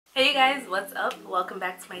Hey guys, what's up? Welcome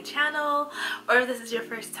back to my channel, or if this is your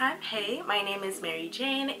first time, hey, my name is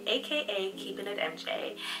Maryjane, aka Keeping It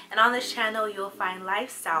MJ, and on this channel you'll find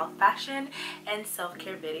lifestyle, fashion, and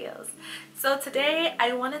self-care videos. So today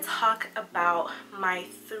I want to talk about my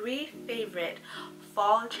 3 favorite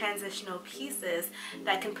fall transitional pieces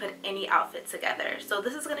that can put any outfit together. So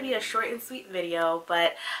this is going to be a short and sweet video,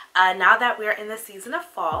 but now that we're in the season of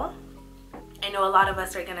fall, I know a lot of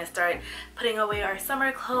us are going to start putting away our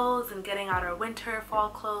summer clothes and getting out our winter, fall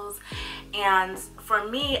clothes. And for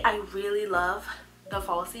me, I really love the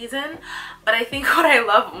fall season, but I think what I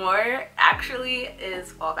love more actually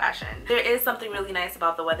is fall fashion. There is something really nice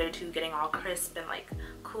about the weather too, getting all crisp and like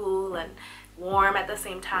cool and warm at the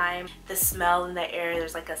same time. The smell in the air,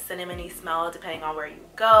 there's like a cinnamony smell depending on where you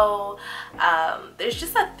go. There's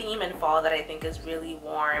just a theme in fall that I think is really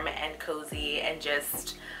warm and cozy and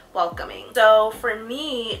just welcoming. So for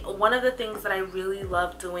me, one of the things that I really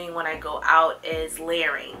love doing when I go out is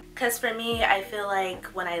layering, because for me, I feel like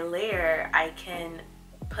when I layer, I can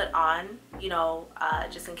put on, you know,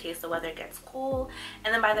 just in case the weather gets cool,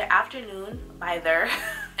 and then by the afternoon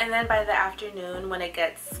when it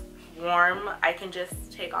gets warm, I can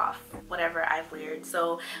just take off whatever I've layered.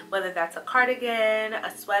 So whether that's a cardigan, a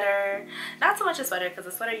sweater, not so much a sweater because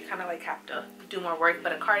a sweater you kind of like have to do more work,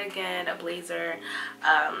 but a cardigan, a blazer,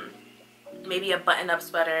 maybe a button-up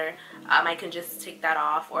sweater, I can just take that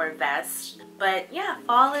off, or a vest. But yeah,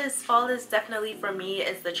 fall is definitely, for me,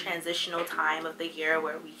 is the transitional time of the year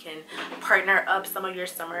where we can partner up some of your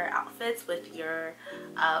summer outfits with your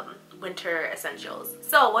winter essentials.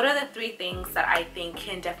 So what are the 3 things that I think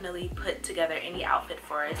can definitely put together any outfit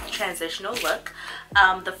for a transitional look?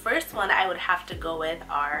 The first one I would have to go with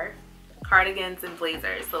are cardigans and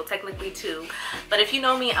blazers. So technically 2, but if you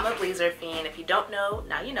know me, I'm a blazer fiend. If you don't know,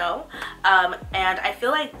 now you know. And I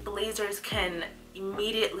feel like blazers can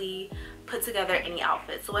immediately put together any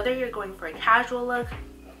outfit. So whether you're going for a casual look,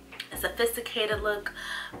 a sophisticated look,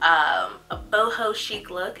 a boho chic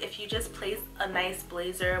look, if you just place a nice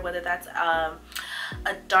blazer, whether that's a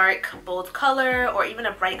dark bold color or even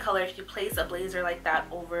a bright color, if you place a blazer like that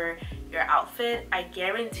over your outfit, I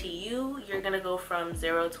guarantee you're gonna go from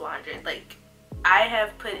 0 to 100. Like, I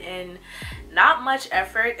have put in not much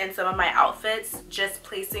effort in some of my outfits, just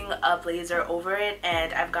placing a blazer over it,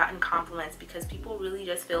 and I've gotten compliments because people really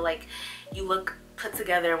just feel like you look put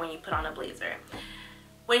together when you put on a blazer.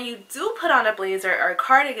 When you do put on a blazer or a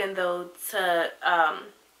cardigan though, to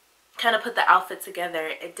kind of put the outfit together,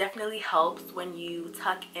 it definitely helps when you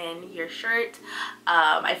tuck in your shirt.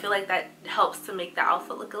 I feel like that helps to make the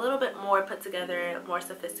outfit look a little bit more put together, more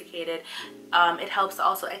sophisticated. It helps to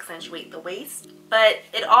also accentuate the waist, but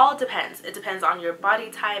it all depends. It depends on your body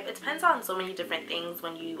type. It depends on so many different things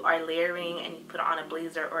when you are layering and you put on a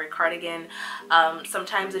blazer or a cardigan.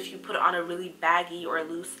 Sometimes if you put on a really baggy or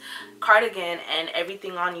loose cardigan and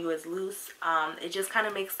everything on you is loose, it just kind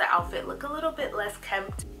of makes the outfit look a little bit less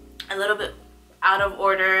kempt, a little bit out of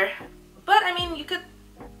order. But I mean, you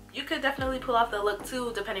could definitely pull off the look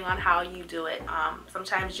too, depending on how you do it.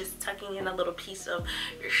 Sometimes just tucking in a little piece of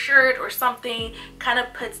your shirt or something kind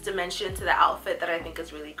of puts dimension to the outfit that I think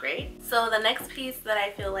is really great. So the next piece that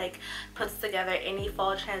I feel like puts together any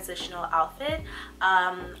fall transitional outfit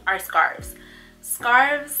are scarves.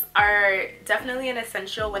 Scarves are definitely an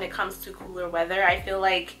essential when it comes to cooler weather. I feel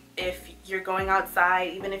like if you're going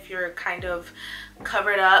outside, even if you're kind of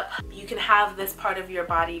covered up, you can have this part of your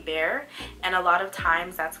body bare, and a lot of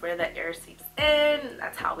times that's where the air seeps in.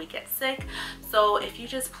 That's how we get sick. So if you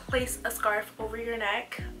just place a scarf over your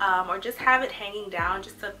neck, or just have it hanging down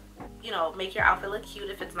just to, you know, make your outfit look cute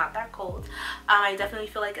if it's not that cold, I definitely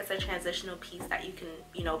feel like it's a transitional piece that you can,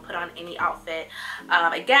 you know, put on any outfit.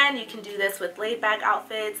 Again, you can do this with laid back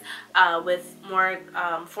outfits, with more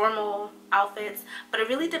formal outfits, but it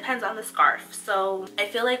really depends on the scarf. So I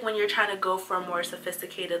feel like when you're trying to go for a more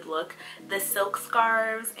sophisticated look, the silk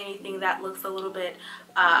scarves, anything that looks a little bit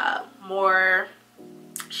more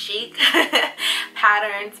chic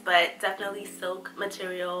patterns, but definitely silk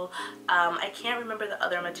material. I can't remember the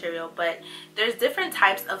other material, but there's different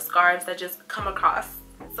types of scarves that just come across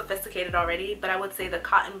sophisticated already, but I would say the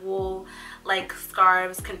cotton wool like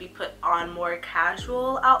scarves can be put on more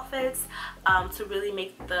casual outfits, to really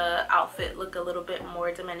make the outfit look a little bit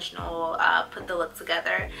more dimensional, put the look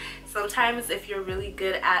together. Sometimes if you're really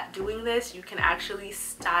good at doing this, you can actually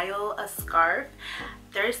style a scarf.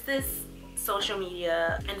 There's this social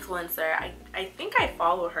media influencer, I think I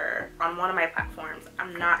follow her on one of my platforms,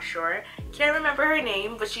 I'm not sure, can't remember her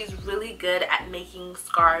name, but she's really good at making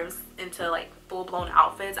scarves into like full-blown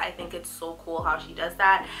outfits. I think it's so cool how she does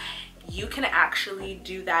that. you can actually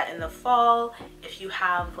do that in the fall if you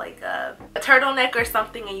have like a turtleneck or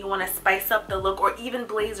something and you want to spice up the look, or even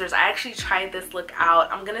blazers. I actually tried this look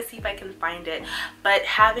out. I'm gonna see if I can find it, but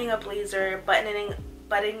having a blazer, buttoning,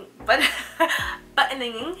 why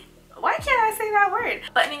can't I say that word?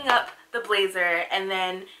 Buttoning up the blazer and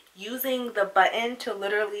then using the button to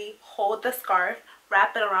literally hold the scarf,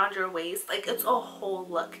 wrap it around your waist, like it's a whole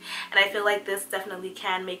look. And I feel like this definitely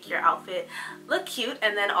can make your outfit look cute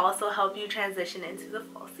and then also help you transition into the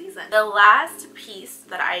fall season. The last piece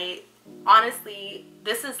that I honestly,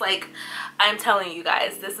 this is like, I'm telling you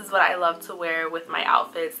guys, this is what I love to wear with my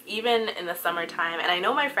outfits, even in the summertime. And I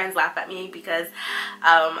know my friends laugh at me because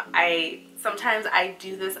sometimes I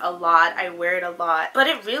do this a lot, I wear it a lot, but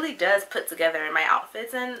it really does put together in my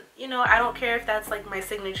outfits. And you know, I don't care if that's like my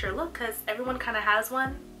signature look, because everyone kind of has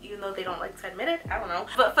one, even though they don't like to admit it. I don't know.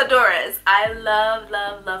 But fedoras, I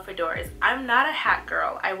love fedoras. I'm not a hat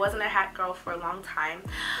girl. I wasn't a hat girl for a long time,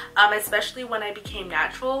 especially when I became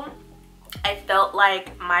natural. I felt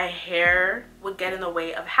like my hair would get in the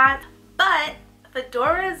way of hats, but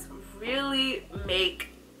fedoras really make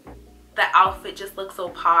the outfit just look so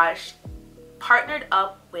posh. Partnered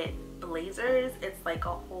up with blazers, it's like a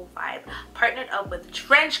whole vibe. Partnered up with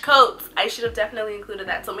trench coats, I should have definitely included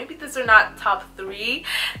that. So maybe these are not top 3,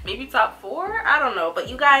 maybe top 4, I don't know. But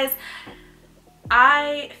you guys,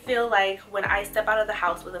 I feel like when I step out of the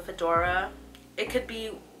house with a fedora, it could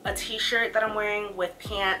be a t-shirt that I'm wearing with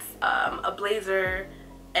pants, a blazer,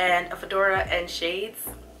 and a fedora and shades.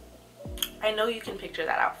 I know you can picture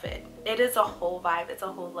that outfit. It is a whole vibe, it's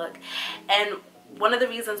a whole look. And one of the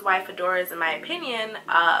reasons why fedoras, in my opinion,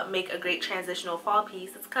 make a great transitional fall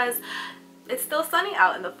piece is because it's still sunny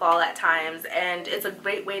out in the fall at times, and it's a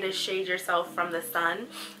great way to shade yourself from the sun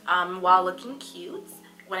while looking cute.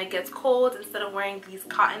 When it gets cold, instead of wearing these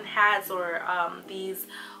cotton hats or these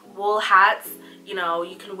wool hats, you know,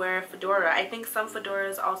 you can wear a fedora. I think some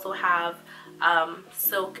fedoras also have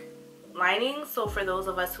silk lining, so for those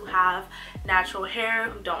of us who have natural hair,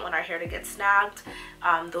 who don't want our hair to get snagged,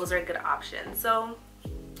 those are good options. So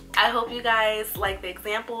I hope you guys like the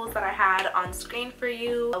examples that I had on screen for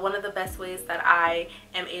you. One of the best ways that I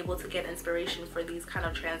am able to get inspiration for these kind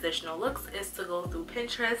of transitional looks is to go through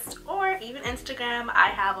Pinterest or even Instagram. I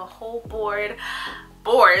have a whole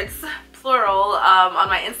boards, plural, on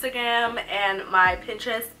my Instagram and my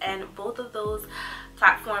Pinterest, and both of those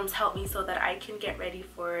platforms help me so that I can get ready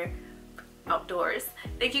for outdoors.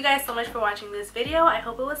 Thank you guys so much for watching this video. I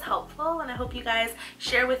hope it was helpful, and I hope you guys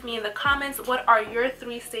share with me in the comments what are your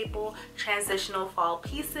 3 staple transitional fall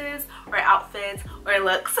pieces or outfits or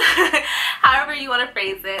looks, however you want to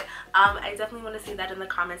phrase it. I definitely want to see that in the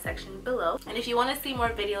comment section below. And if you want to see more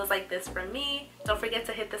videos like this from me, don't forget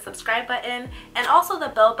to hit the subscribe button and also the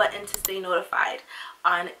bell button to stay notified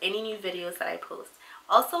on any new videos that I post.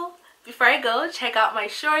 Also, before I go, check out my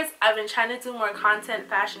shorts. I've been trying to do more content,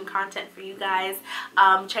 fashion content for you guys.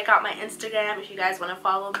 Check out my Instagram if you guys want to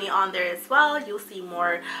follow me on there as well. You'll see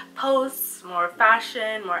more posts, more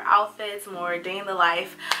fashion, more outfits, more day in the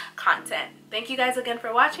life content. Thank you guys again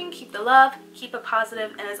for watching. Keep the love, keep it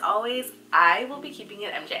positive, and as always, I will be keeping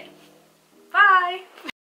it MJ. Bye!